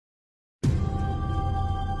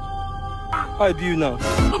How do you now?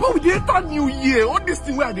 Papa, we dey enter New Year. All this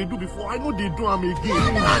thing where they do before, I know they do them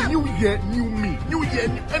again. Nah, New Year, new me. New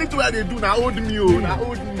Year, anything where they do, now old me, oh, now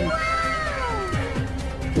old me.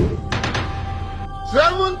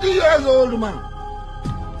 70 years old man.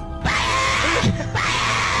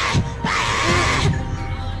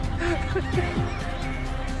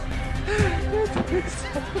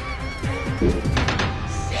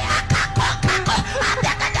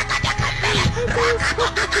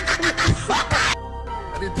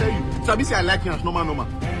 I tell you, Sabi say I like you as normal.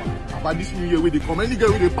 About this New Year where they come, any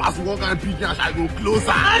girl where they pass one kind of pigeon, I go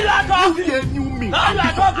closer. New Year, new me.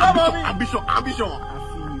 Ambition.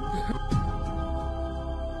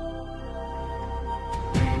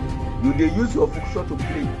 You dey use your function to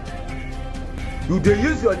play. You dey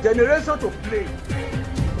use your generation to play.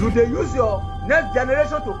 You dey use your next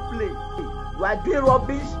generation to play. You are doing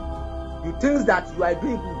rubbish. You think that you are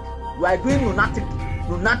doing good. You are doing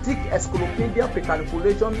lunatic encyclopedia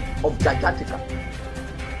recalculation of Jajatica.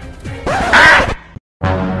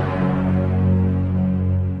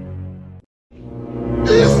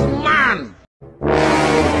 This man.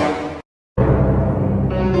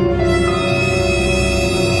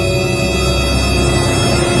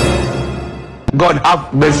 God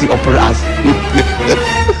have mercy upon us.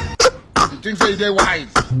 You think say they wise?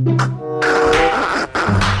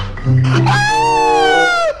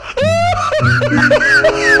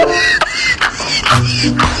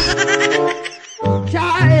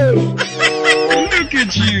 Child, look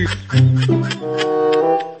at you.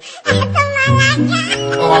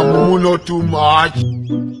 Oh, mumu, not too much.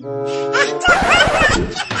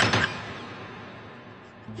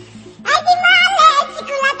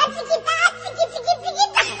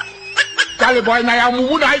 Charlie boy, now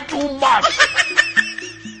mumu not too much.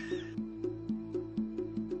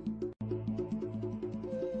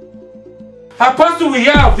 Apostle, we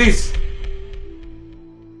hear of this.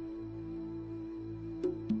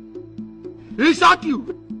 He shot you.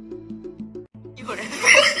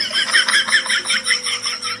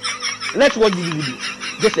 Let's watch the video.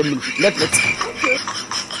 Just a minute. Let's.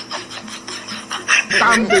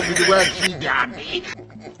 Damn the word she got.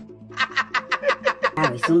 I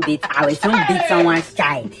will soon beat someone's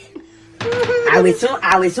child. I will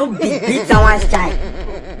soon beat someone's child.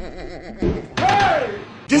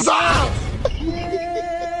 Dissolve!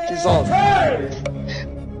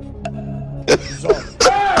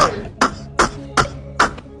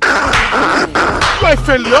 You are a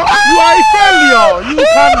failure. You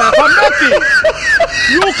can never make it.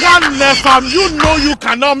 You know you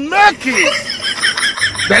cannot make it.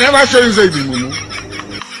 They never show you say the mumu.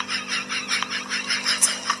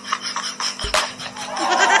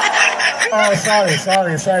 Oh, sorry.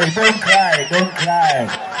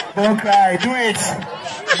 Don't cry. Do it.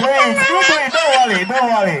 Don't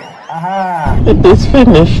worry. Aha. It is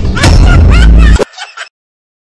finished.